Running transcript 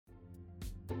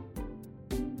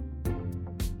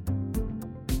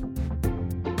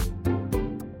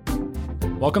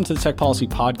Welcome to the Tech Policy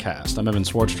Podcast. I'm Evan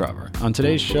Swartztraver. On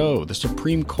today's show, the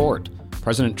Supreme Court.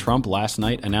 President Trump last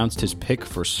night announced his pick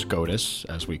for SCOTUS,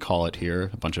 as we call it here,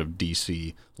 a bunch of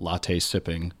DC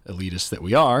latte-sipping elitists that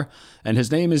we are, and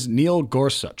his name is Neil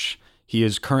Gorsuch. He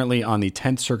is currently on the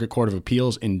 10th Circuit Court of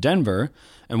Appeals in Denver,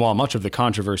 and while much of the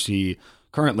controversy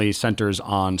currently centers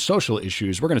on social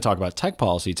issues, we're going to talk about tech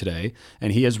policy today,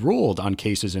 and he has ruled on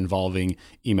cases involving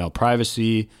email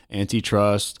privacy,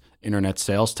 antitrust, internet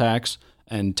sales tax,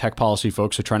 and tech policy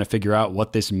folks are trying to figure out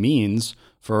what this means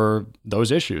for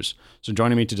those issues. So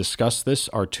joining me to discuss this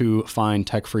are two fine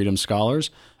tech freedom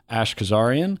scholars, Ash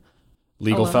Kazaryan,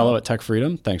 legal fellow at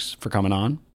TechFreedom. Thanks for coming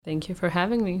on. Thank you for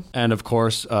having me. And of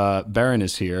course, Berin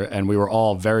is here, and we were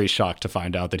all very shocked to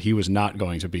find out that he was not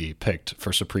going to be picked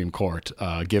for Supreme Court,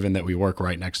 given that we work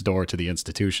right next door to the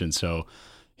institution. So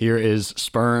here is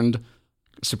spurned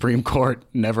Supreme Court,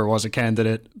 never was a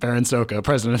candidate, Berin Soka,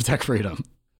 president of TechFreedom.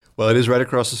 Well, it is right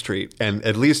across the street, and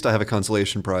at least I have a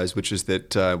consolation prize, which is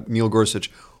that Neil Gorsuch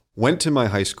went to my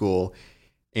high school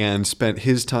and spent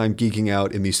his time geeking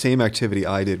out in the same activity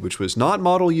I did, which was not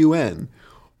Model UN,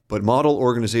 but Model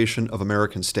Organization of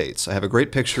American States. I have a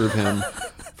great picture of him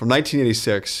from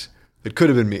 1986. It could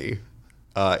have been me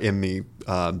in the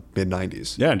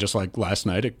mid-90s. Yeah, and just like last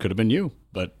night, it could have been you,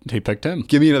 but he picked him.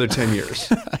 Give me another 10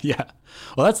 years. Yeah.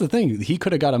 Well, that's the thing. He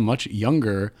could have got a much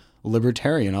younger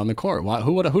libertarian on the court.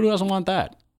 Who doesn't want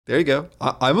that? There you go.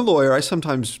 I'm a lawyer. I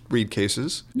sometimes read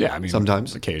cases. Yeah, I mean,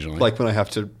 sometimes. Occasionally. Like when I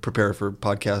have to prepare for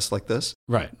podcasts like this.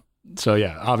 Right. So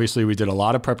yeah, obviously we did a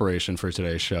lot of preparation for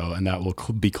today's show, and that will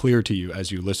be clear to you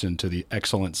as you listen to the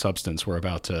excellent substance we're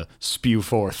about to spew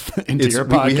forth into your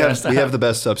podcast. We have the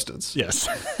best substance. Yes.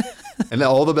 And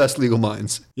all the best legal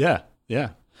minds. Yeah.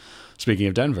 Speaking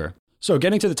of Denver. So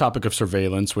getting to the topic of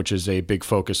surveillance, which is a big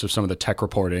focus of some of the tech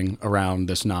reporting around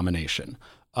this nomination.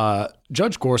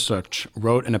 Judge Gorsuch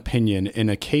wrote an opinion in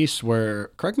a case where,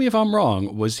 correct me if I'm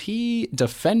wrong, was he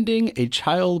defending a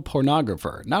child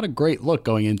pornographer? Not a great look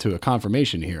going into a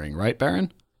confirmation hearing, right,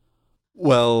 Berin?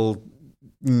 Well,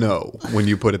 no, when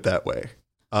you put it that way.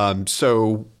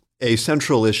 So a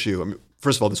central issue, I mean,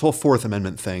 first of all, this whole Fourth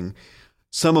Amendment thing,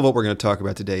 some of what we're going to talk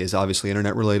about today is obviously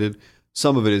internet related.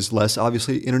 Some of it is less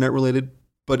obviously internet related,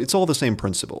 but it's all the same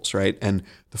principles, right? And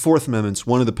the Fourth Amendment's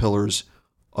one of the pillars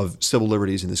of civil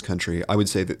liberties in this country. I would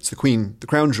say that it's the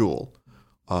crown jewel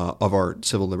of our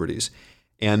civil liberties.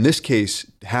 And this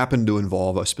case happened to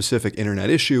involve a specific internet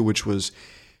issue, which was,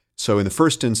 so in the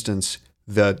first instance,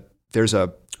 that there's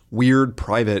a weird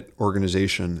private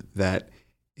organization that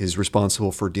is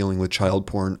responsible for dealing with child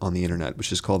porn on the internet,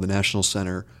 which is called the National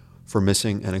Center for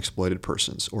Missing and Exploited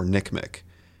Persons, or NCMEC.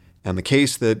 And the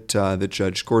case that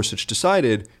Judge Gorsuch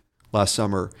decided last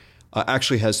summer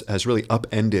actually has really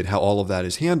upended how all of that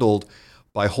is handled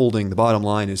by holding the bottom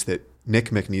line is that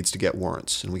NCMEC needs to get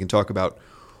warrants. And we can talk about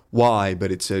why,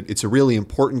 but it's a really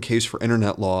important case for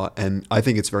internet law. And I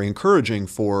think it's very encouraging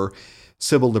for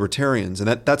civil libertarians. And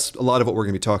that's a lot of what we're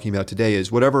going to be talking about today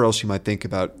is whatever else you might think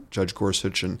about Judge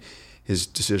Gorsuch and his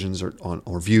decisions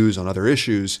or views on other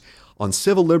issues. On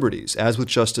civil liberties, as with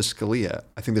Justice Scalia,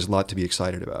 I think there's a lot to be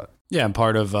excited about. Yeah, and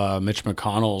part of Mitch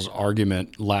McConnell's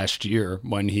argument last year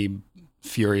when he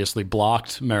furiously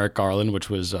blocked Merrick Garland, which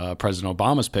was President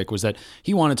Obama's pick, was that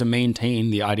he wanted to maintain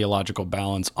the ideological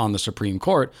balance on the Supreme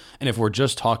Court. And if we're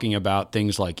just talking about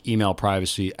things like email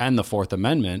privacy and the Fourth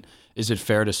Amendment, is it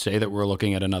fair to say that we're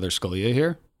looking at another Scalia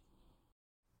here?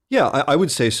 Yeah, I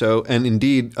would say so. And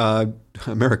indeed,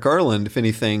 Merrick Garland, if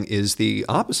anything, is the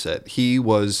opposite. He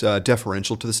was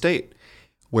deferential to the state,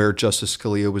 where Justice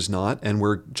Scalia was not, and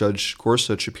where Judge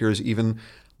Gorsuch appears even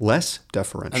less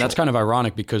deferential. And that's kind of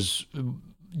ironic because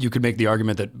you could make the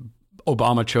argument that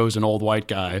Obama chose an old white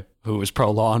guy who was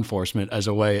pro-law enforcement as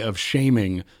a way of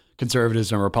shaming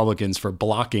conservatives and Republicans for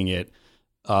blocking it.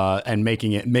 And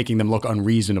making them look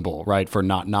unreasonable, right, for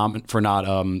not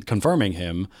confirming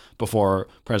him before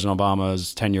President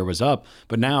Obama's tenure was up.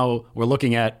 But now we're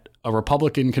looking at a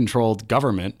Republican-controlled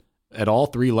government at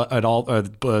both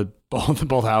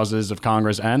houses of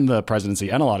Congress and the presidency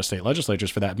and a lot of state legislatures,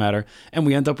 for that matter, and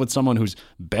we end up with someone who's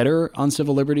better on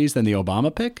civil liberties than the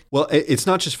Obama pick. Well, it's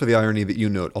not just for the irony that you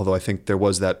note, although I think there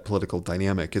was that political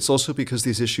dynamic. It's also because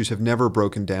these issues have never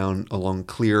broken down along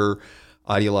clear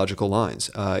ideological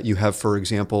lines. You have, for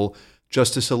example,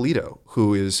 Justice Alito,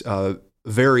 who is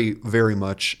very, very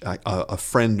much a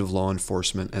friend of law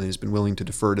enforcement and has been willing to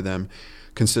defer to them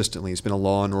consistently. He's been a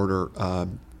law and order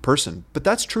person. But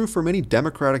that's true for many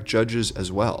Democratic judges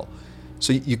as well.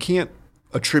 So you can't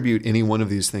attribute any one of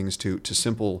these things to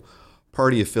simple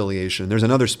party affiliation. There's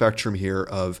another spectrum here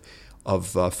of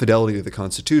fidelity to the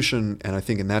Constitution, and I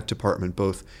think in that department,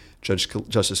 both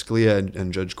Justice Scalia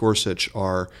and Judge Gorsuch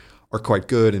are quite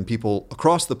good, and people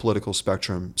across the political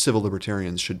spectrum, civil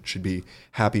libertarians, should be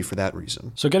happy for that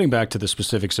reason. So getting back to the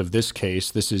specifics of this case,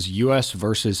 this is U.S.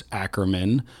 versus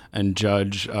Ackerman, and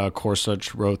Judge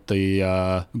Gorsuch wrote the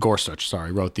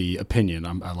opinion.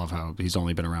 I love how he's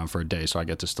only been around for a day, so I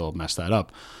get to still mess that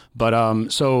up.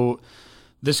 But so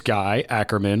this guy,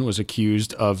 Ackerman, was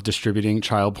accused of distributing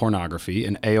child pornography.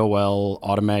 An AOL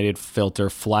automated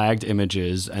filter flagged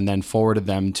images and then forwarded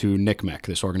them to NCMEC,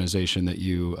 this organization that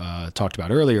you talked about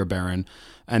earlier, Berin.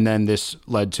 And then this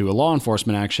led to a law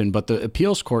enforcement action. But the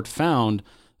appeals court found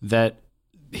that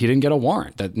he didn't get a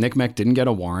warrant, that NCMEC didn't get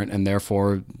a warrant, and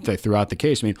therefore they threw out the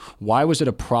case. I mean, why was it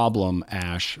a problem,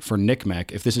 Ash, for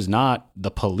NCMEC? If this is not the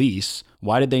police,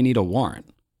 why did they need a warrant?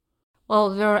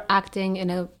 Well,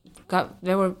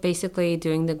 they were basically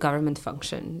doing the government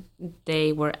function.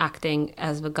 They were acting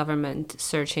as the government,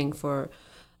 searching for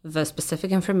the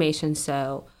specific information.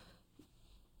 So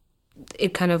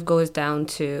it kind of goes down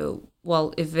to,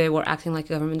 well, if they were acting like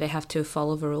government, they have to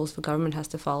follow the rules the government has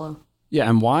to follow. Yeah,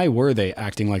 and why were they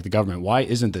acting like the government? Why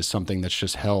isn't this something that's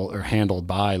just held or handled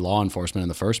by law enforcement in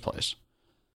the first place?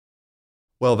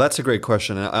 Well, that's a great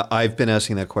question. I've been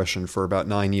asking that question for about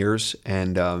 9 years,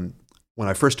 and when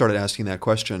I first started asking that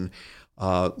question,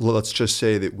 let's just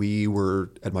say that we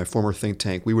were, at my former think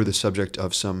tank, we were the subject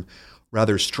of some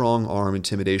rather strong-arm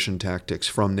intimidation tactics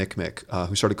from NCMEC,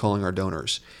 who started calling our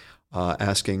donors,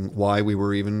 asking why we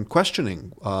were even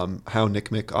questioning how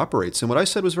NCMEC operates. And what I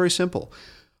said was very simple.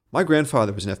 My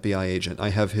grandfather was an FBI agent. I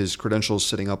have his credentials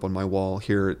sitting up on my wall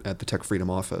here at the TechFreedom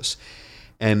office.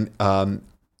 And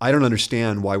I don't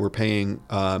understand why we're paying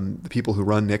the people who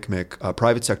run NCMEC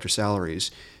private sector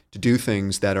salaries to do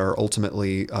things that are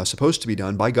ultimately supposed to be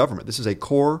done by government. This is a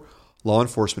core law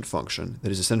enforcement function that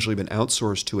has essentially been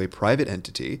outsourced to a private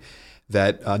entity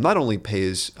that not only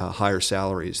pays higher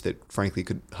salaries, that frankly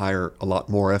could hire a lot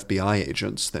more FBI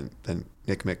agents than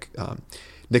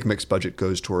NCMEC's budget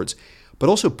goes towards, but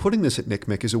also putting this at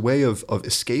NCMEC is a way of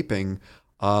escaping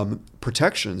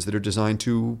protections that are designed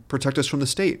to protect us from the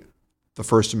state. The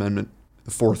First Amendment,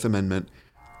 the Fourth Amendment,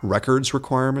 records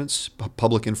requirements,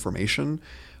 public information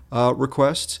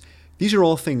requests. These are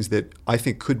all things that I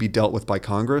think could be dealt with by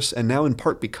Congress, and now in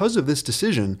part because of this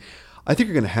decision, I think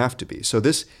are going to have to be. So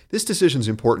this decision is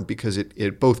important because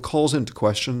it both calls into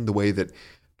question the way that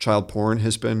child porn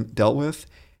has been dealt with,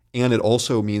 and it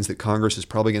also means that Congress is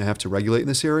probably going to have to regulate in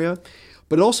this area.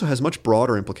 But it also has much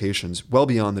broader implications, well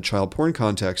beyond the child porn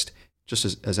context, just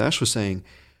as Ash was saying,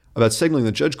 about signaling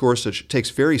that Judge Gorsuch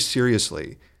takes very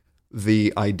seriously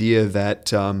the idea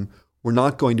that we're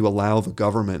not going to allow the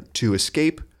government to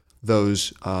escape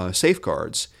those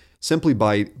safeguards simply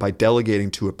by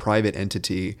delegating to a private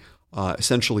entity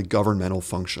essentially governmental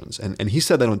functions. And he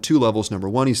said that on two levels. Number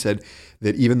one, he said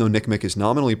that even though NCMEC is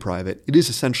nominally private, it is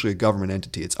essentially a government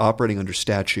entity. It's operating under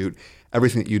statute.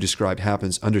 Everything that you described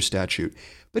happens under statute.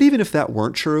 But even if that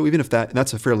weren't true, even if and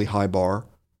that's a fairly high bar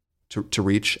to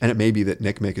reach, and it may be that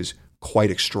NCMEC is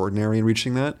quite extraordinary in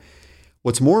reaching that,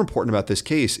 what's more important about this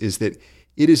case is that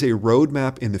it is a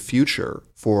roadmap in the future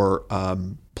for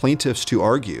plaintiffs to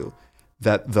argue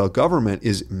that the government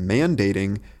is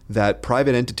mandating that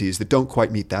private entities that don't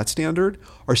quite meet that standard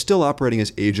are still operating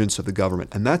as agents of the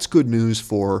government. And that's good news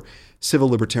for civil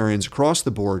libertarians across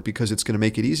the board, because it's going to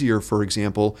make it easier, for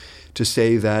example, to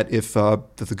say that if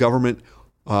that the government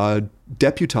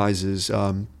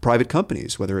deputizes private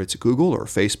companies, whether it's Google or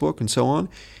Facebook and so on,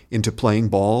 into playing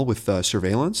ball with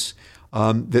surveillance,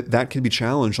 that can be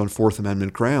challenged on Fourth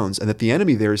Amendment grounds, and that the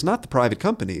enemy there is not the private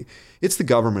company, it's the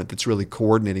government that's really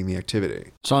coordinating the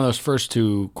activity. So on those first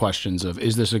two questions of,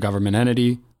 is this a government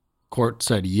entity? Court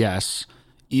said yes.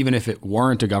 Even if it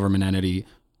weren't a government entity,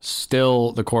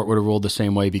 still the court would have ruled the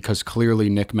same way, because clearly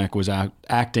NCMEC was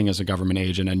acting as a government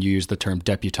agent, and used the term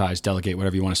deputize, delegate,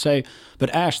 whatever you want to say. But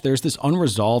Ash, there's this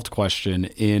unresolved question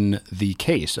in the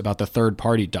case about the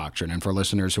third-party doctrine. And for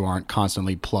listeners who aren't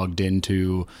constantly plugged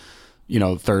into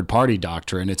third-party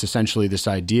doctrine, it's essentially this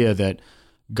idea that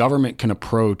government can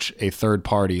approach a third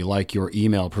party like your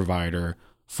email provider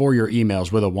for your emails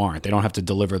with a warrant. They don't have to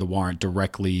deliver the warrant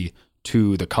directly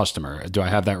to the customer. Do I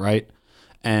have that right?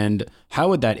 And how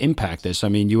would that impact this? I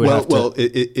mean, you would have to... Well,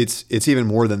 it's even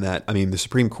more than that. I mean, the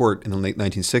Supreme Court in the late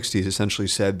 1960s essentially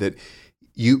said that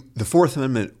the Fourth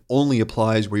Amendment only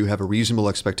applies where you have a reasonable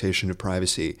expectation of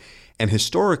privacy. And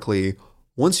historically,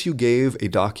 once you gave a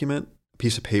document, a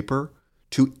piece of paper,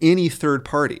 to any third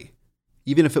party,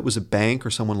 even if it was a bank or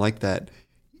someone like that,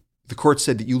 the court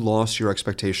said that you lost your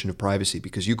expectation of privacy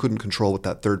because you couldn't control what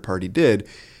that third party did.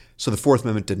 So the Fourth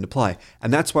Amendment didn't apply.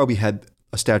 And that's why we had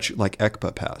a statute like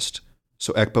ECPA passed.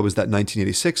 So ECPA was that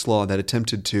 1986 law that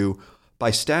attempted to,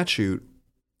 by statute,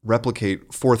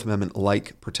 replicate Fourth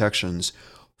Amendment-like protections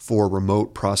for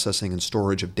remote processing and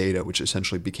storage of data, which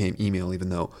essentially became email, even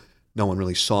though no one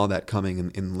really saw that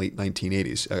coming in late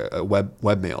 1980s,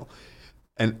 webmail.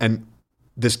 And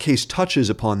this case touches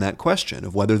upon that question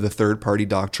of whether the third-party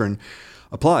doctrine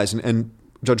applies. And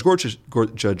Judge Gorsuch,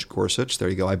 there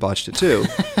you go, I botched it too.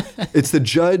 It's the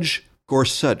Judge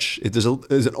Gorsuch. There's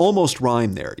an almost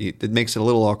rhyme there. It makes it a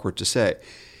little awkward to say.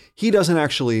 He doesn't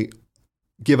actually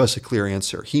give us a clear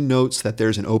answer. He notes that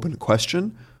there's an open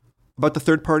question about the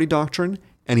third-party doctrine,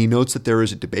 and he notes that there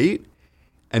is a debate,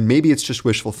 and maybe it's just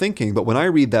wishful thinking, but when I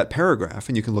read that paragraph,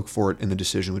 and you can look for it in the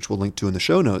decision, which we'll link to in the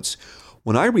show notes,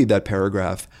 when I read that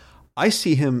paragraph, I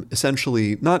see him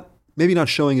essentially maybe not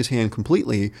showing his hand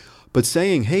completely, but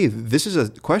saying, hey, this is a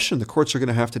question the courts are going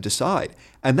to have to decide.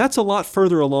 And that's a lot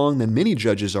further along than many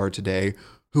judges are today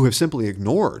who have simply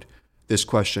ignored this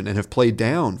question and have played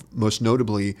down, most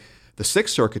notably, the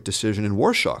Sixth Circuit decision in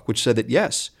Warshak, which said that,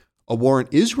 yes, a warrant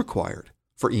is required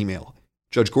for email.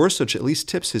 Judge Gorsuch at least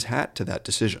tips his hat to that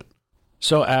decision.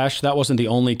 So, Ash, that wasn't the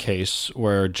only case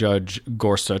where Judge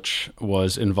Gorsuch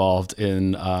was involved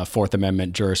in Fourth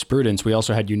Amendment jurisprudence. We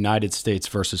also had United States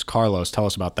versus Carlos. Tell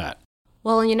us about that.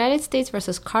 Well, in United States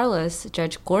versus Carlos,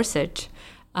 Judge Gorsuch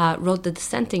wrote the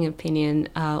dissenting opinion.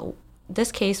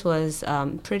 This case was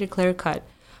pretty clear-cut.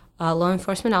 Law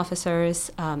enforcement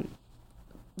officers,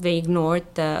 they ignored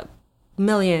the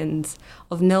millions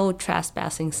of no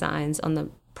trespassing signs on the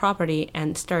property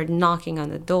and started knocking on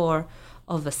the door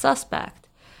of a suspect.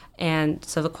 And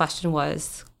so the question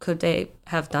was, could they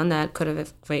have done that? Could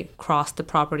they crossed the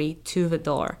property to the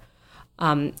door?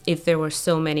 If there were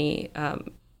so many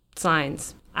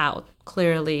signs out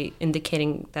clearly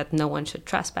indicating that no one should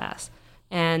trespass.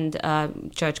 And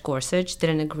Judge Gorsuch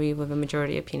didn't agree with the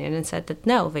majority opinion and said that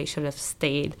no, they should have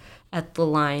stayed at the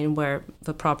line where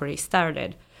the property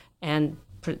started. And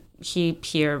he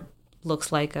here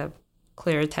looks like a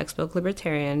clear textbook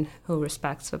libertarian who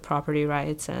respects the property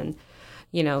rights and,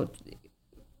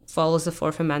 follows the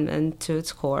Fourth Amendment to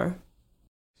its core.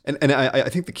 And I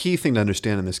think the key thing to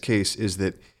understand in this case is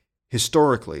that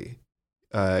historically,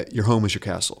 your home is your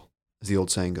castle, as the old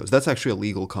saying goes. That's actually a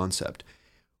legal concept.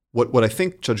 What I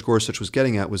think Judge Gorsuch was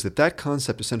getting at was that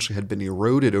concept essentially had been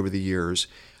eroded over the years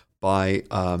by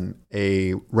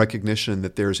a recognition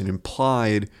that there's an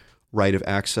implied right of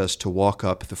access to walk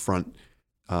up the front,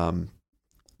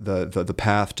 the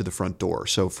path to the front door.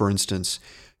 So, for instance,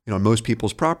 on most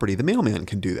people's property, the mailman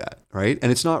can do that, right? And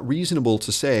it's not reasonable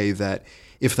to say that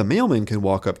if the mailman can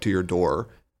walk up to your door,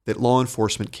 that law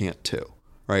enforcement can't too,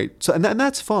 right? So, and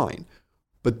that's fine.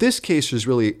 But this case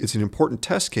it's an important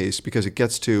test case because it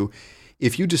gets to,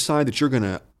 if you decide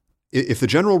that if the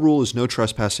general rule is no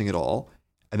trespassing at all,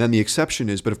 and then the exception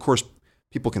is, but of course,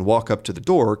 people can walk up to the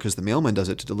door because the mailman does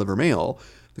it to deliver mail.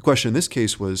 The question in this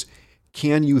case was,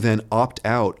 can you then opt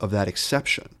out of that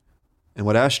exception? And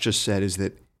what Ash just said is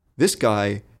that this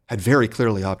guy had very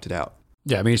clearly opted out.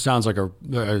 Yeah, I mean, he sounds like a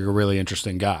really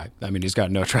interesting guy. I mean, he's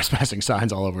got no trespassing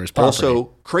signs all over his property.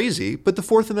 Also crazy, but the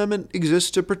Fourth Amendment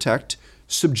exists to protect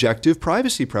subjective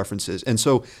privacy preferences. And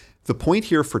so the point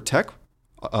here for tech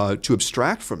to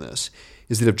abstract from this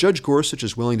is that if Judge Gorsuch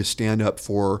is willing to stand up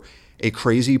for a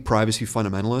crazy privacy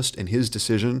fundamentalist and his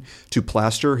decision to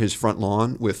plaster his front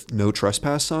lawn with no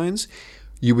trespass signs,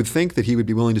 you would think that he would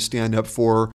be willing to stand up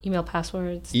for email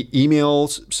passwords,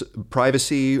 emails,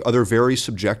 privacy, other very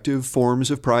subjective forms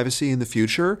of privacy in the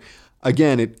future.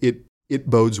 Again, it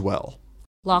bodes well.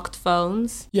 Locked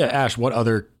phones. Yeah, Ash, what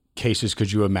other cases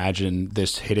could you imagine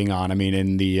this hitting on? I mean,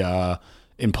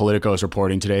 in Politico's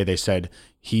reporting today, they said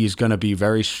he's going to be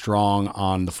very strong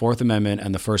on the Fourth Amendment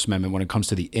and the First Amendment when it comes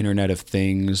to the Internet of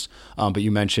Things. But you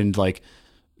mentioned,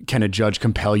 can a judge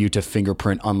compel you to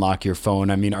fingerprint unlock your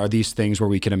phone? I mean, are these things where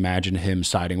we can imagine him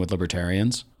siding with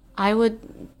libertarians? I would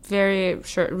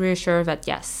reassure that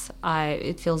yes.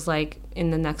 It feels like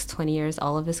in the next 20 years,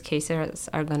 all of his cases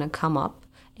are going to come up,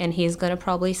 and he's going to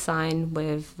probably sign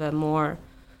with the more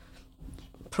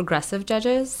progressive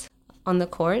judges on the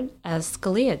court, as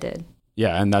Scalia did.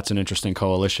 Yeah, and that's an interesting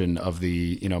coalition of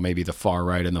the, maybe the far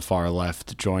right and the far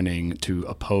left joining to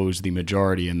oppose the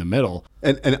majority in the middle.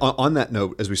 And on that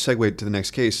note, as we segue to the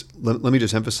next case, let me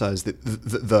just emphasize that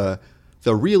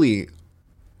the really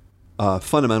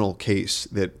fundamental case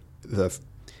that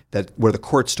where the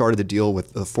court started to deal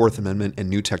with the Fourth Amendment and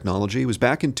new technology was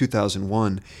back in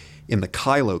 2001 in the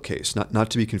Kylo case, not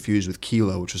to be confused with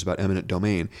Kelo, which was about eminent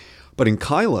domain. But in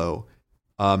Kylo,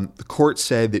 the court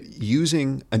said that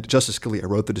and Justice Scalia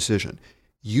wrote the decision,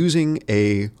 using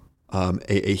a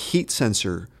heat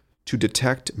sensor to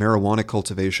detect marijuana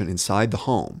cultivation inside the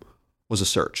home was a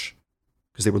search,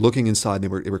 because they were looking inside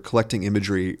and they were collecting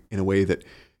imagery in a way that,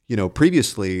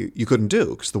 previously you couldn't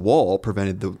do because the wall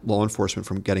prevented the law enforcement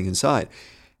from getting inside.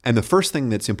 And the first thing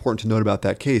that's important to note about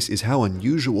that case is how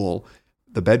unusual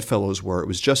the bedfellows were. It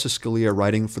was Justice Scalia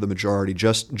writing for the majority,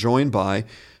 just joined by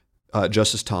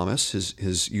Justice Thomas,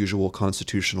 his usual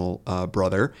constitutional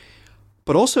brother,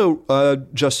 but also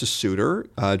Justice Souter,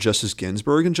 Justice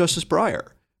Ginsburg, and Justice Breyer,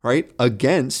 right?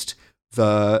 Against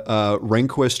the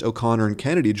Rehnquist, O'Connor, and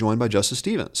Kennedy, joined by Justice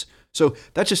Stevens. So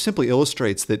that just simply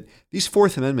illustrates that these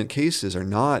Fourth Amendment cases are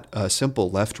not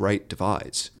simple left-right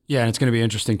divides. Yeah, and it's going to be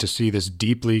interesting to see this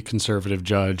deeply conservative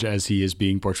judge as he is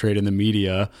being portrayed in the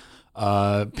media,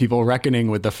 people reckoning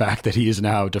with the fact that he has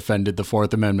now defended the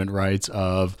Fourth Amendment rights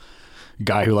of a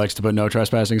guy who likes to put no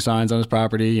trespassing signs on his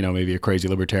property, maybe a crazy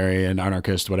libertarian,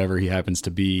 anarchist, whatever he happens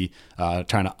to be,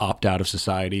 trying to opt out of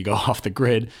society, go off the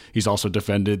grid. He's also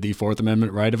defended the Fourth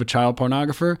Amendment right of a child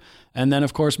pornographer, and then,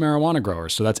 of course, marijuana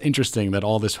growers. So that's interesting that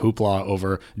all this hoopla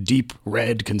over deep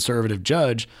red conservative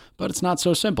judge, but it's not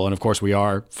so simple. And, of course, we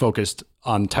are focused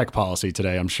on tech policy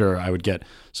today. I'm sure I would get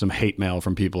some hate mail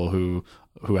from people who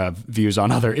have views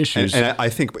on other issues. And I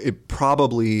think it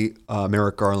probably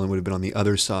Merrick Garland would have been on the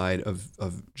other side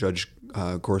of Judge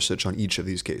Gorsuch on each of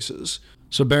these cases.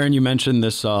 So, Berin, you mentioned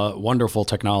this wonderful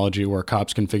technology where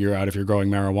cops can figure out if you're growing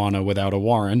marijuana without a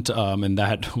warrant, and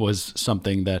that was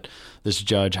something that this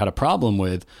judge had a problem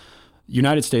with.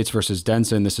 United States versus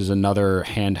Denson, this is another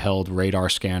handheld radar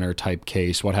scanner type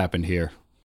case. What happened here?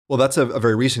 Well, that's a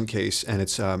very recent case, and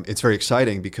it's very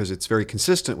exciting because it's very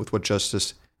consistent with what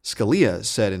Justice Scalia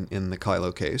said in the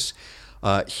Kylo case.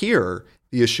 Here,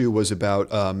 the issue was about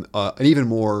an even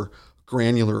more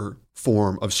granular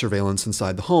form of surveillance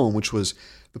inside the home, which was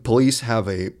the police have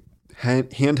a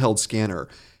handheld scanner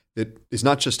that is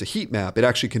not just a heat map. It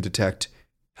actually can detect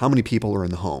how many people are in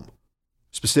the home,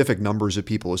 specific numbers of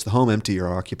people. Is the home empty or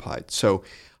occupied? So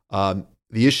the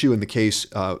issue in the case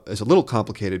is a little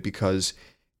complicated because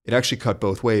it actually cut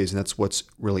both ways, and that's what's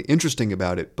really interesting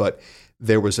about it. But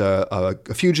there was a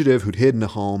fugitive who'd hid in a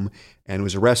home and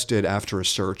was arrested after a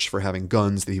search for having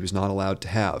guns that he was not allowed to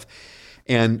have.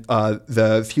 And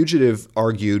the fugitive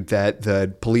argued that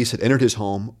the police had entered his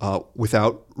home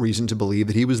without reason to believe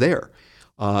that he was there.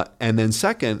 And then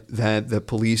second, that the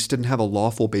police didn't have a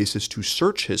lawful basis to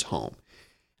search his home.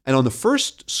 And on the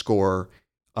first score,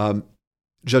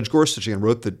 Judge Gorsuch again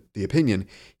wrote the opinion.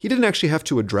 He didn't actually have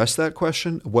to address that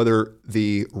question of whether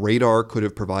the radar could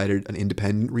have provided an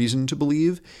independent reason to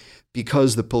believe,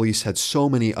 because the police had so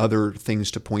many other things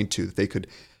to point to that they could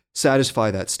satisfy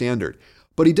that standard.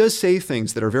 But he does say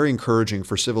things that are very encouraging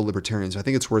for civil libertarians. I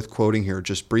think it's worth quoting here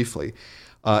just briefly.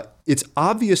 It's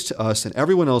obvious to us and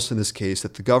everyone else in this case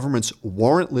that the government's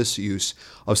warrantless use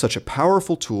of such a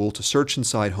powerful tool to search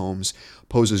inside homes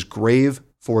poses grave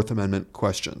Fourth Amendment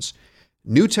questions.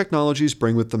 New technologies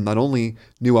bring with them not only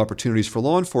new opportunities for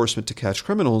law enforcement to catch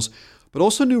criminals, but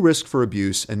also new risk for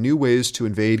abuse and new ways to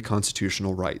invade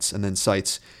constitutional rights, and then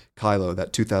cites Kylo,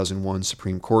 that 2001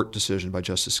 Supreme Court decision by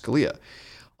Justice Scalia.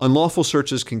 Unlawful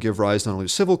searches can give rise not only to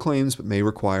civil claims, but may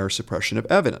require suppression of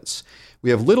evidence. We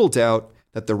have little doubt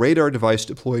that the radar device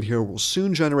deployed here will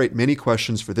soon generate many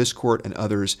questions for this court and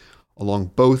others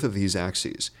along both of these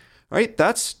axes. All right,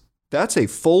 that's a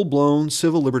full-blown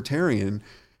civil libertarian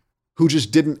who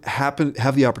just didn't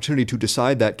have the opportunity to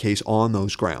decide that case on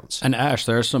those grounds. And Ash,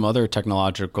 there are some other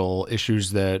technological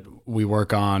issues that we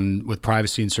work on with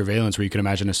privacy and surveillance where you can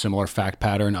imagine a similar fact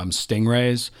pattern.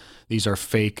 Stingrays, these are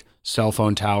fake cell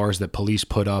phone towers that police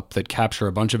put up that capture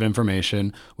a bunch of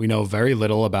information. We know very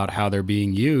little about how they're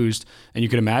being used. And you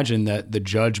can imagine that the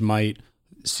judge might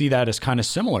see that as kind of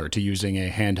similar to using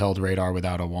a handheld radar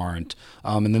without a warrant.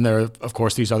 And then there are, of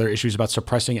course, these other issues about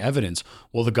suppressing evidence.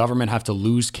 Will the government have to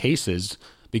lose cases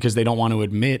because they don't want to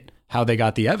admit how they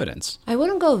got the evidence? I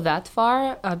wouldn't go that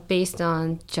far based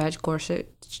on Judge Gorsuch.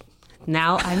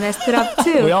 Now I messed it up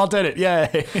too. We all did it.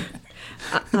 Yay.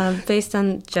 Based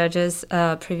on Judge's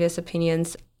previous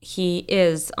opinions, he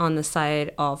is on the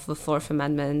side of the Fourth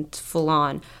Amendment full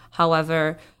on.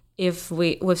 However,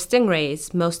 with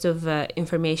Stingrays, most of the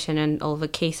information and all the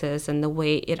cases and the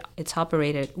way it's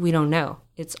operated, we don't know.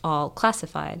 It's all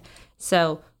classified.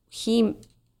 So he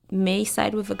may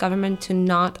side with the government to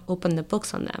not open the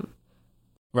books on them.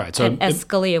 Right. So as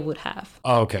Scalia would have.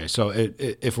 Okay. So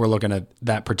if we're looking at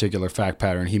that particular fact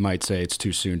pattern, he might say it's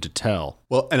too soon to tell.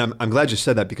 Well, and I'm glad you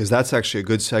said that, because that's actually a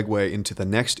good segue into the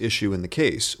next issue in the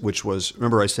case, which was,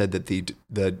 remember I said that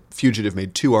the fugitive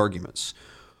made two arguments.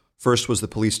 First was the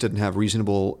police didn't have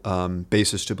reasonable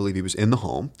basis to believe he was in the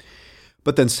home.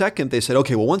 But then second, they said,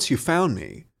 okay, well, once you found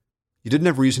me, you didn't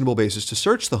have reasonable basis to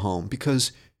search the home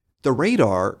because the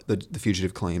radar, the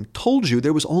fugitive claimed, told you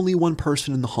there was only one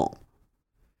person in the home.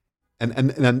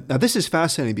 And now this is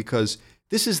fascinating because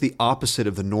this is the opposite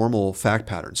of the normal fact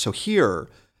pattern. So here,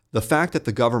 the fact that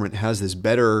the government has this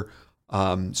better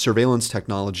surveillance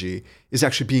technology is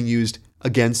actually being used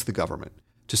against the government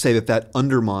to say that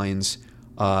undermines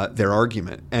their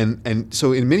argument. And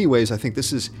so in many ways, I think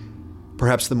this is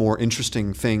perhaps the more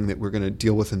interesting thing that we're going to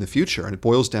deal with in the future. And it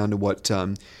boils down to what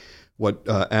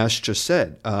Ash just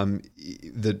said.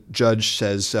 The judge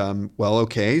says, well,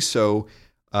 okay, so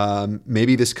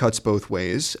maybe this cuts both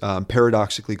ways.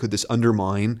 Paradoxically, could this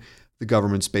undermine the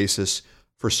government's basis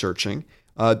for searching?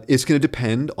 It's going to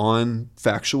depend on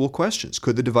factual questions.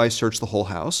 Could the device search the whole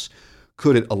house?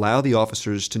 Could it allow the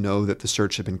officers to know that the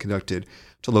search had been conducted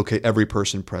to locate every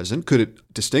person present? Could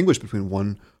it distinguish between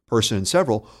one person and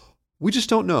several? We just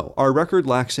don't know. Our record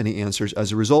lacks any answers.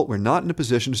 As a result, we're not in a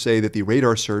position to say that the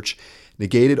radar search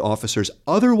negated officers'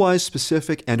 otherwise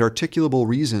specific and articulable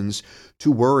reasons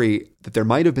to worry that there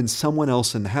might have been someone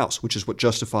else in the house, which is what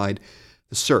justified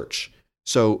the search.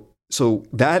 So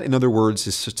that, in other words,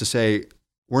 is to say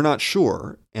we're not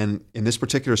sure, and in this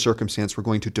particular circumstance, we're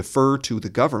going to defer to the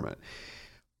government.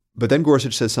 But then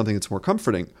Gorsuch says something that's more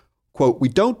comforting. Quote, "We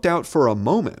don't doubt for a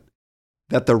moment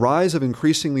that the rise of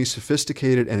increasingly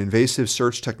sophisticated and invasive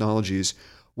search technologies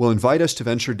will invite us to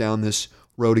venture down this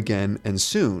road again and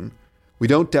soon. We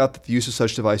don't doubt that the use of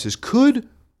such devices could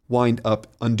wind up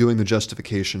undoing the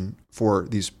justification for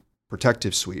these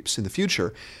protective sweeps in the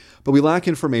future, but we lack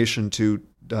information to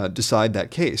decide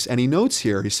that case." And he notes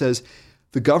here, he says,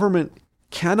 the government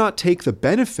cannot take the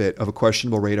benefit of a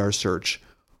questionable radar search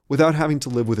without having to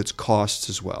live with its costs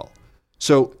as well.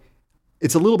 So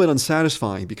it's a little bit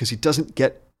unsatisfying because he doesn't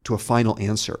get to a final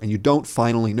answer, and you don't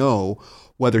finally know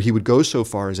whether he would go so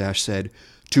far, as Ash said,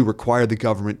 to require the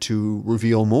government to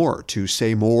reveal more, to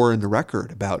say more in the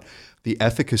record about the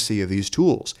efficacy of these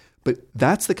tools. But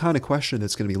that's the kind of question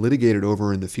that's going to be litigated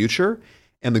over in the future.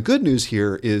 And the good news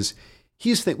here is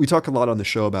we talk a lot on the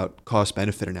show about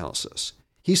cost-benefit analysis.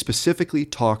 He specifically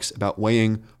talks about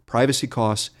weighing privacy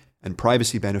costs and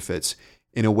privacy benefits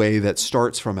in a way that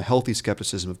starts from a healthy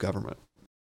skepticism of government.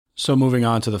 So moving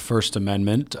on to the First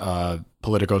Amendment,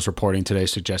 Politico's reporting today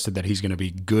suggested that he's going to be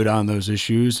good on those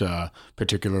issues,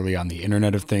 particularly on the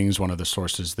Internet of Things. One of the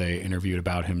sources they interviewed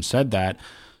about him said that.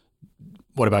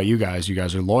 What about you guys? You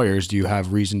guys are lawyers. Do you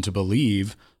have reason to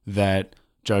believe that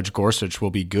Judge Gorsuch will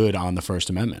be good on the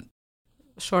First Amendment?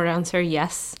 Short answer,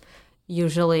 yes.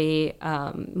 Usually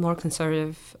more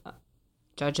conservative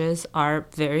judges are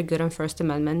very good on First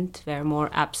Amendment. They're more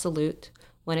absolute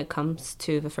when it comes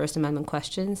to the First Amendment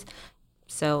questions.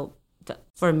 So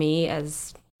for me,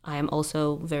 as I am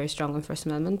also very strong on First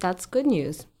Amendment, that's good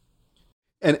news.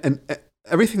 And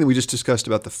everything that we just discussed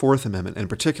about the Fourth Amendment, and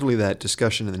particularly that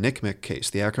discussion in the NCMEC case,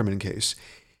 the Ackerman case,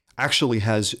 actually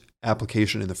has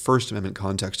application in the First Amendment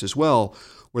context as well,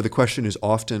 where the question is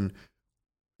often,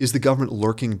 is the government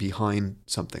lurking behind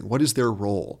something? What is their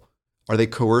role? Are they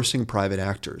coercing private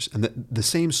actors? And the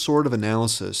same sort of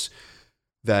analysis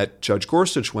that Judge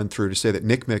Gorsuch went through to say that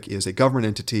NCMEC is a government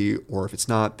entity, or if it's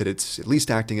not, that it's at least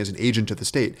acting as an agent of the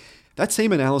state. That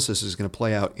same analysis is going to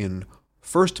play out in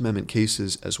First Amendment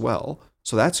cases as well.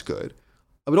 So that's good.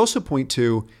 I would also point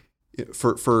to,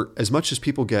 for as much as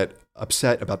people get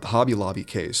upset about the Hobby Lobby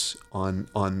case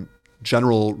on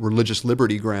general religious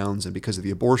liberty grounds and because of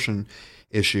the abortion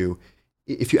issue,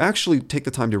 if you actually take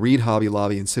the time to read Hobby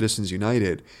Lobby and Citizens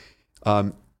United,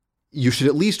 you should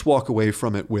at least walk away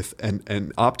from it with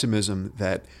an optimism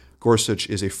that Gorsuch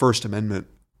is a First Amendment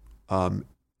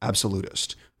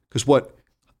absolutist. Because what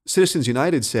Citizens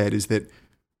United said is that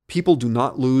people do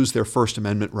not lose their First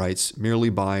Amendment rights merely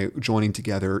by joining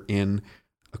together in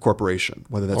a corporation,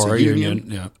 whether that's or a union.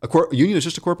 Yeah. A union is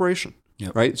just a corporation,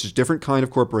 Yep. right? It's just a different kind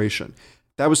of corporation.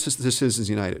 That was the Citizens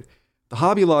United. The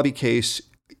Hobby Lobby case,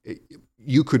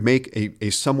 you could make a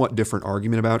somewhat different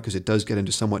argument about because it does get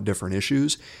into somewhat different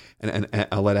issues, and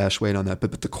I'll let Ash weigh in on that.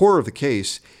 But the core of the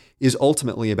case is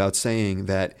ultimately about saying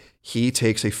that he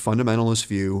takes a fundamentalist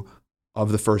view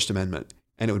of the First Amendment.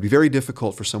 And it would be very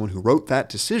difficult for someone who wrote that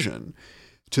decision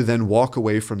to then walk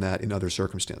away from that in other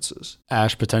circumstances.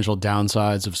 Ash, potential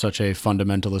downsides of such a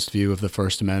fundamentalist view of the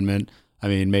First Amendment. I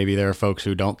mean, maybe there are folks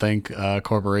who don't think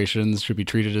corporations should be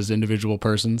treated as individual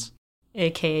persons.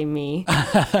 AKA me.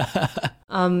 Yes,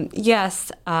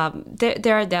 there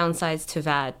are downsides to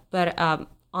that. But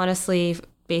honestly,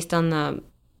 based on the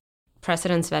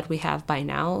precedents that we have by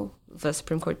now, the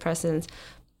Supreme Court precedents,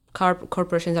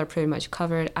 corporations are pretty much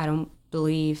covered. I don't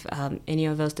believe any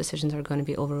of those decisions are going to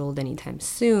be overruled anytime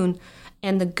soon.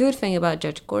 And the good thing about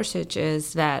Judge Gorsuch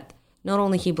is that not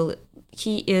only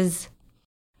he is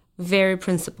very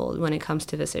principled when it comes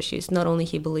to these issues. Not only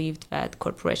he believed that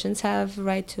corporations have a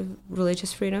right to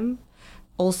religious freedom,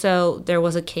 also there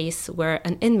was a case where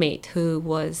an inmate who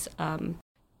was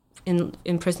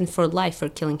in prison for life for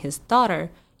killing his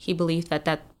daughter, he believed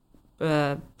that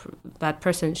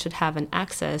person should have an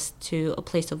access to a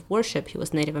place of worship. He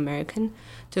was Native American,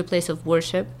 to a place of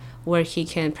worship where he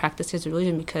can practice his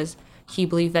religion, because he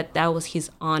believed that was his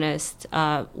honest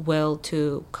will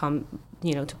to come,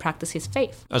 to practice his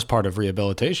faith. As part of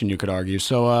rehabilitation, you could argue.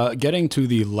 So getting to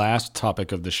the last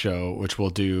topic of the show, which we'll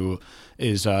do,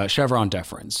 is Chevron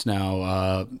deference.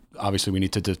 Now, obviously, we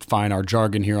need to define our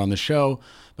jargon here on the show,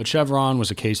 but Chevron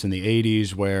was a case in the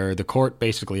 80s where the court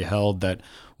basically held that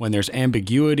when there's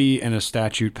ambiguity in a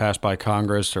statute passed by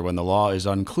Congress or when the law is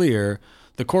unclear,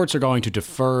 the courts are going to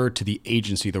defer to the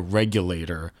agency, the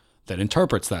regulator, that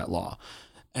interprets that law.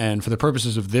 And for the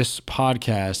purposes of this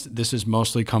podcast, this has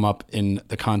mostly come up in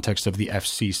the context of the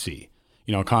FCC.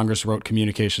 Congress wrote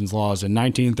communications laws in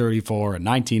 1934 and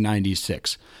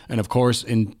 1996. And of course,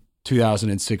 in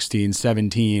 2016,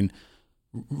 17,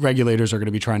 regulators are going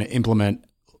to be trying to implement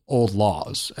old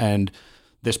laws. And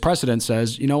this precedent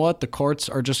says, you know what, the courts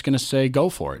are just going to say, go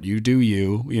for it. You do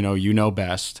you, you know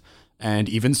best. And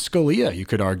even Scalia, you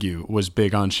could argue, was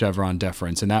big on Chevron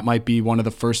deference. And that might be one of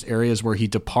the first areas where he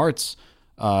departs,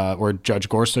 where Judge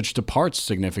Gorsuch departs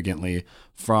significantly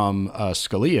from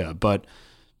Scalia. But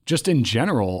just in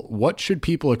general, what should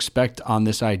people expect on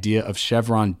this idea of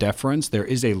Chevron deference? There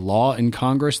is a law in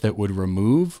Congress that would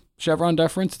remove Chevron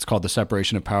deference. It's called the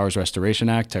Separation of Powers Restoration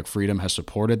Act. TechFreedom has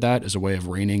supported that as a way of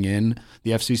reining in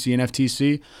the FCC and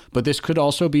FTC. But this could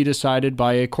also be decided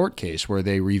by a court case where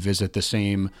they revisit the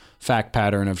same fact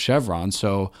pattern of Chevron.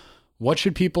 So what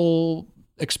should people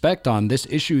expect on this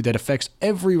issue that affects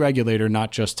every regulator,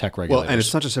 not just tech regulators? Well, and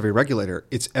it's not just every regulator,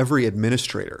 it's every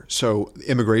administrator. So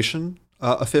immigration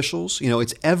officials,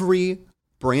 it's every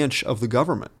branch of the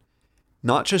government,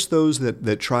 not just those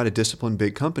that try to discipline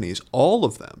big companies, all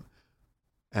of them.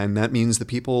 And that means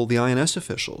the INS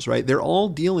officials, right? They're all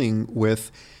dealing with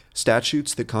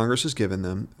statutes that Congress has given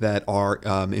them that are,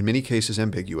 in many cases,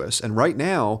 ambiguous. And right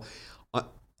now,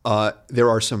 there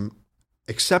are some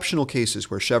exceptional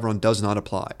cases where Chevron does not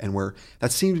apply, and where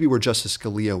that seemed to be where Justice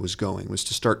Scalia was going, was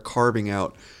to start carving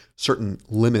out certain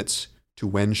limits to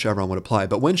when Chevron would apply.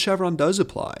 But when Chevron does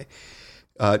apply,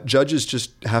 judges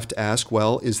just have to ask,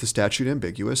 well, is the statute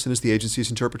ambiguous, and is the agency's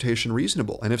interpretation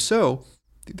reasonable? And if so,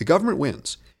 the government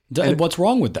wins. And what's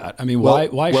wrong with that? I mean,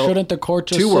 why shouldn't the court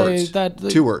just say that?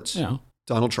 Two words.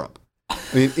 Donald Trump. I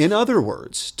mean, in other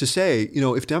words, to say,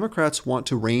 if Democrats want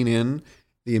to rein in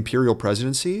the imperial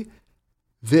presidency,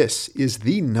 this is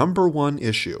the number one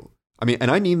issue. I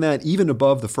mean that even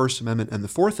above the First Amendment and the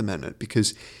Fourth Amendment,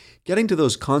 because getting to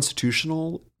those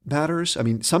constitutional matters,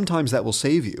 sometimes that will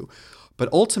save you.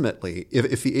 But ultimately,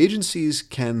 if the agencies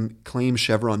can claim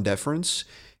Chevron deference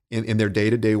in their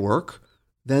day-to-day work,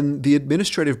 then the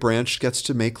administrative branch gets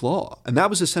to make law. And that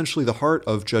was essentially the heart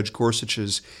of Judge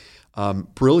Gorsuch's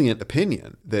brilliant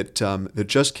opinion that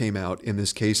just came out in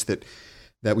this case that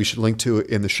we should link to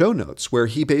in the show notes, where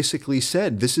he basically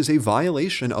said this is a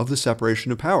violation of the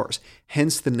separation of powers,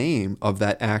 hence the name of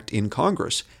that act in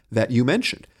Congress that you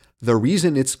mentioned. The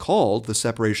reason it's called the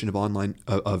Separation of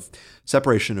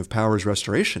Powers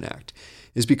Restoration Act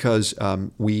is because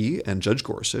we and Judge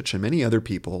Gorsuch and many other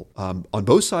people on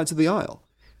both sides of the aisle,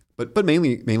 but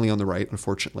mainly on the right,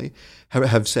 unfortunately,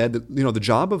 have said that the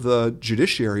job of the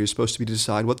judiciary is supposed to be to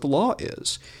decide what the law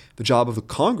is. The job of the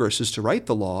Congress is to write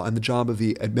the law, and the job of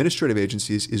the administrative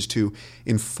agencies is to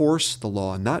enforce the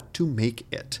law, not to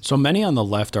make it. So many on the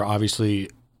left are obviously,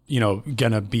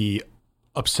 going to be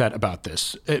upset about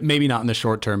this. Maybe not in the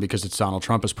short term because it's Donald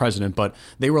Trump as president, but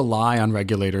they rely on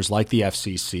regulators like the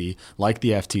FCC, like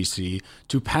the FTC,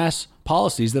 to pass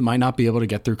policies that might not be able to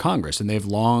get through Congress. And they've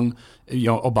long,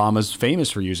 Obama's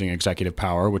famous for using executive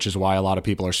power, which is why a lot of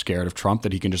people are scared of Trump,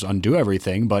 that he can just undo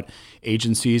everything. But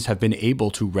agencies have been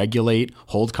able to regulate,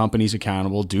 hold companies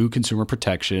accountable, do consumer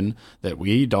protection that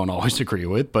we don't always agree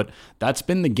with, but that's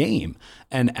been the game.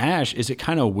 And Ash, is it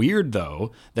kind of weird,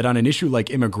 though, that on an issue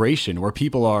like immigration, where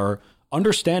people are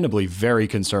understandably very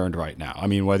concerned right now. I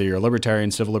mean, whether you're a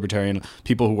libertarian, civil libertarian,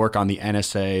 people who work on the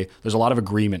NSA, there's a lot of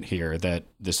agreement here that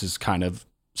this is kind of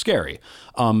scary.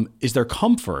 Is there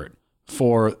comfort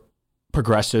for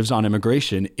progressives on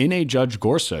immigration in a Judge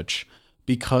Gorsuch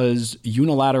because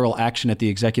unilateral action at the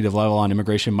executive level on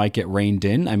immigration might get reined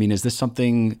in? I mean, is this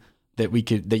something that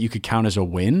you could count as a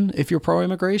win if you're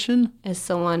pro-immigration? As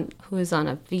someone who is on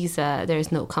a visa,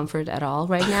 there's no comfort at all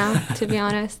right now, to be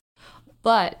honest.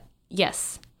 But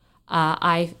yes,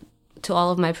 to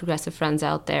all of my progressive friends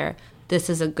out there, this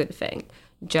is a good thing.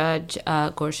 Judge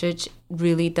Gorsuch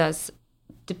really does.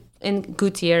 In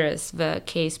Gutierrez, the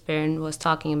case Berin was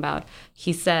talking about,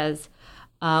 he says,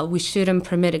 we shouldn't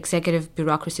permit executive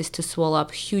bureaucracies to swallow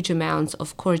up huge amounts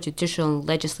of core judicial and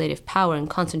legislative power and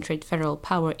concentrate federal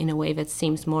power in a way that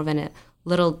seems more than a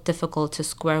little difficult to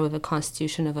square with the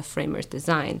constitution of a framer's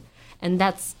design. And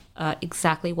that's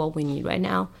exactly what we need right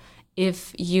now.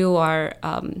 If you are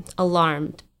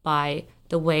alarmed by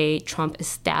the way Trump is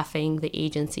staffing the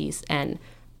agencies and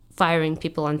firing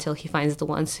people until he finds the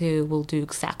ones who will do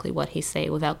exactly what he say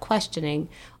without questioning,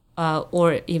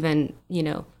 or even,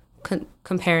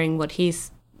 comparing what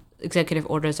his executive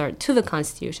orders are to the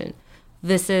Constitution,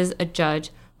 this is a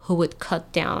judge who would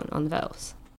cut down on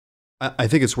those. I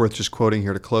think it's worth just quoting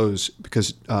here to close,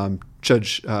 because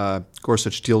Judge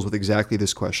Gorsuch deals with exactly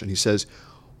this question. He says,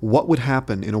 what would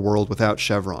happen in a world without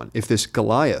Chevron if this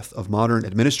Goliath of modern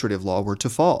administrative law were to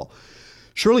fall?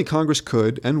 Surely Congress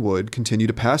could and would continue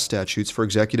to pass statutes for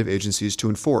executive agencies to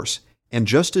enforce. And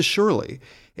just as surely,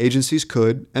 agencies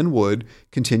could and would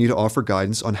continue to offer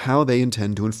guidance on how they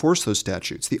intend to enforce those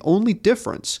statutes. The only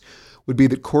difference would be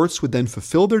that courts would then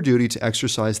fulfill their duty to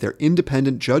exercise their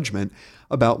independent judgment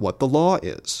about what the law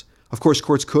is. Of course,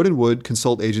 courts could and would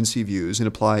consult agency views and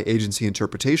apply agency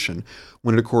interpretation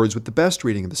when it accords with the best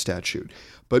reading of the statute.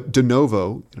 But de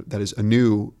novo, that is a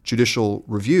new judicial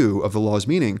review of the law's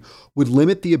meaning, would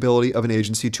limit the ability of an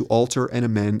agency to alter and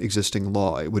amend existing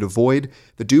law. It would avoid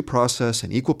the due process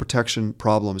and equal protection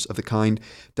problems of the kind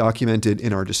documented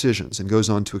in our decisions, and goes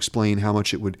on to explain how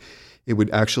much it would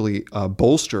actually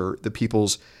bolster the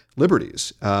people's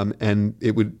liberties. And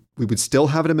we would still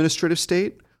have an administrative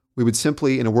state. We would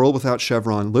simply, in a world without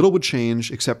Chevron, little would change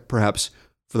except perhaps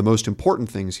for the most important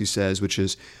things, he says, which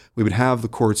is we would have the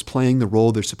courts playing the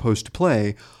role they're supposed to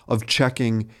play of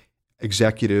checking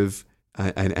executive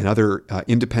and other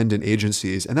independent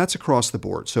agencies, and that's across the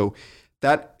board. So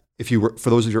that, for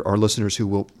those of our listeners who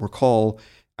will recall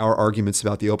our arguments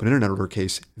about the Open Internet Order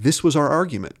case, this was our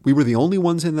argument. We were the only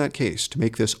ones in that case to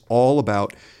make this all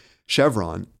about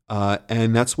Chevron.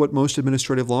 And that's what most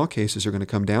administrative law cases are going to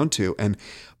come down to. And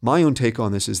my own take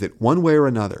on this is that one way or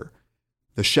another,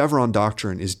 the Chevron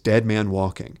doctrine is dead man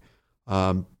walking.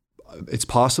 It's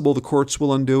possible the courts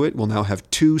will undo it. We'll now have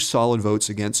two solid votes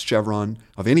against Chevron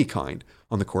of any kind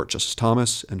on the court, Justice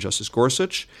Thomas and Justice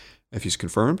Gorsuch, if he's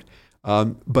confirmed.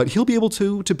 But he'll be able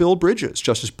to build bridges.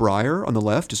 Justice Breyer on the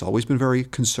left has always been very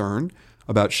concerned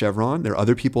about Chevron. There are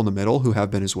other people in the middle who have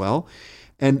been as well.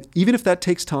 And even if that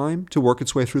takes time to work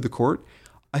its way through the court,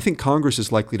 I think Congress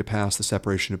is likely to pass the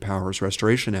Separation of Powers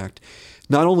Restoration Act,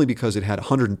 not only because it had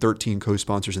 113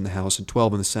 co-sponsors in the House and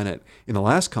 12 in the Senate in the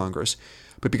last Congress,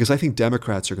 but because I think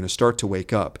Democrats are going to start to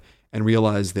wake up and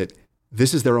realize that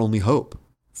this is their only hope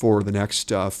for the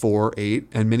next 4, 8,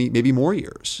 and maybe more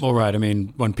years. Well, right. I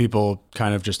mean, when people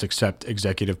kind of just accept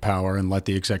executive power and let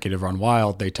the executive run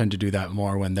wild, they tend to do that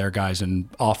more when their guy's in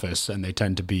office, and they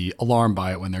tend to be alarmed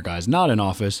by it when their guy's not in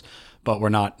office. But we're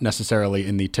not necessarily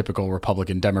in the typical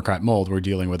Republican-Democrat mold. We're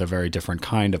dealing with a very different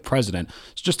kind of president.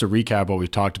 So just to recap what we've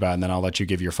talked about, and then I'll let you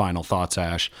give your final thoughts,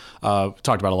 Ash. Talked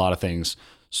about a lot of things.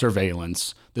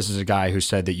 Surveillance. This is a guy who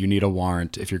said that you need a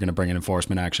warrant if you're going to bring an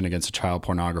enforcement action against a child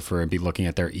pornographer and be looking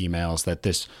at their emails, that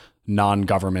this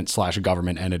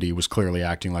non-government/government entity was clearly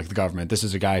acting like the government. This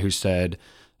is a guy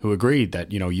who agreed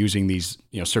that, using these,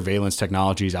 surveillance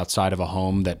technologies outside of a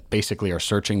home that basically are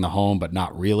searching the home, but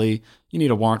not really, you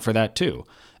need a warrant for that too.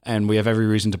 And we have every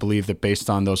reason to believe that based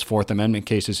on those Fourth Amendment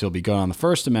cases, he'll be good on the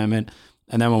First Amendment.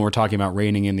 And then when we're talking about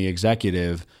reining in the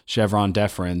executive, Chevron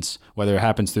deference, whether it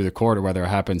happens through the court or whether it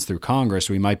happens through Congress,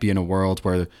 we might be in a world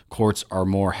where courts are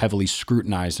more heavily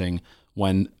scrutinizing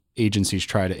when agencies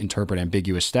try to interpret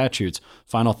ambiguous statutes.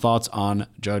 Final thoughts on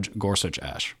Judge Gorsuch,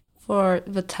 Ash? For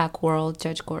the tech world,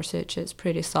 Judge Gorsuch is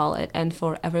pretty solid. And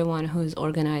for everyone who's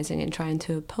organizing and trying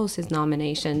to oppose his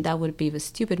nomination, that would be the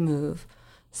stupid move.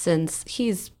 Since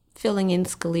he's filling in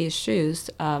Scalia's shoes,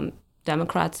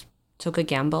 Democrats took a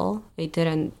gamble. They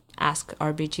didn't ask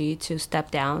RBG to step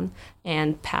down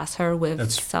and pass her with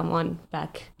someone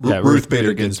back. Yeah, Ruth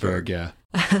Bader Ginsburg, yeah.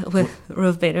 With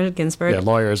Ruth Bader Ginsburg. Yeah,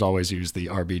 lawyers always use the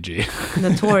RBG.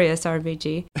 Notorious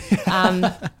RBG.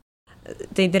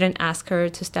 They didn't ask her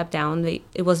to step down.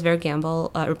 It was their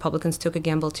gamble. Republicans took a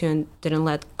gamble too and didn't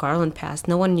let Garland pass.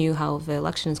 No one knew how the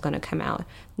election is going to come out.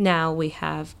 Now we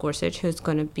have Gorsuch, who's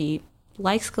going to be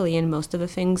like Scalia in most of the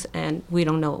things, and we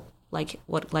don't know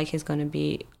what he's going to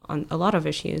be on a lot of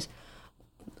issues.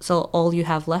 So all you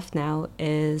have left now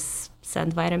is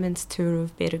send vitamins to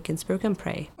Ruth Bader Ginsburg and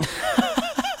pray.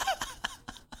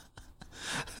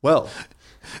 Well,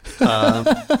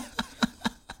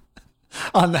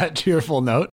 on that cheerful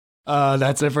note,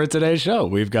 that's it for today's show.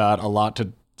 We've got a lot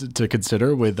to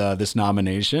consider with this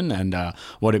nomination and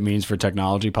what it means for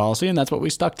technology policy, and that's what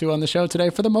we stuck to on the show today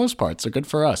for the most part, so good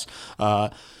for us.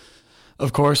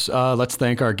 Of course, let's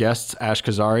thank our guests, Ash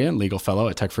Kazaryan, legal fellow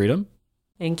at TechFreedom.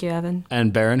 Thank you, Evan.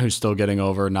 And Berin, who's still getting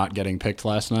over not getting picked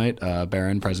last night.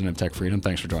 Berin, president of TechFreedom,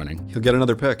 thanks for joining. He'll get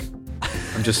another pick.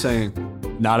 I'm just saying.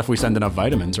 Not if we send enough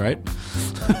vitamins, right?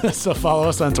 So follow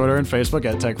us on Twitter and Facebook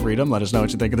at TechFreedom. Let us know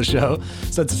what you think of the show.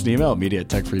 Send us an email at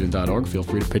media@techfreedom.org. Feel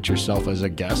free to pitch yourself as a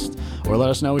guest or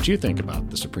let us know what you think about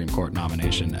the Supreme Court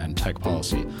nomination and tech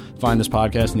policy. Find this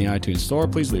podcast in the iTunes Store.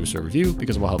 Please leave us a review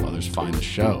because it will help others find the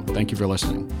show. Thank you for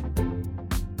listening.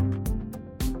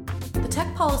 The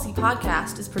Tech Policy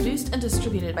Podcast is produced and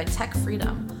distributed by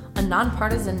TechFreedom, a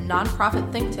nonpartisan,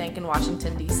 nonprofit think tank in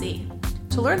Washington, D.C.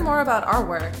 To learn more about our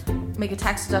work, make a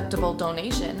tax-deductible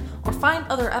donation, or find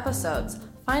other episodes,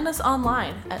 find us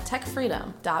online at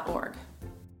techfreedom.org.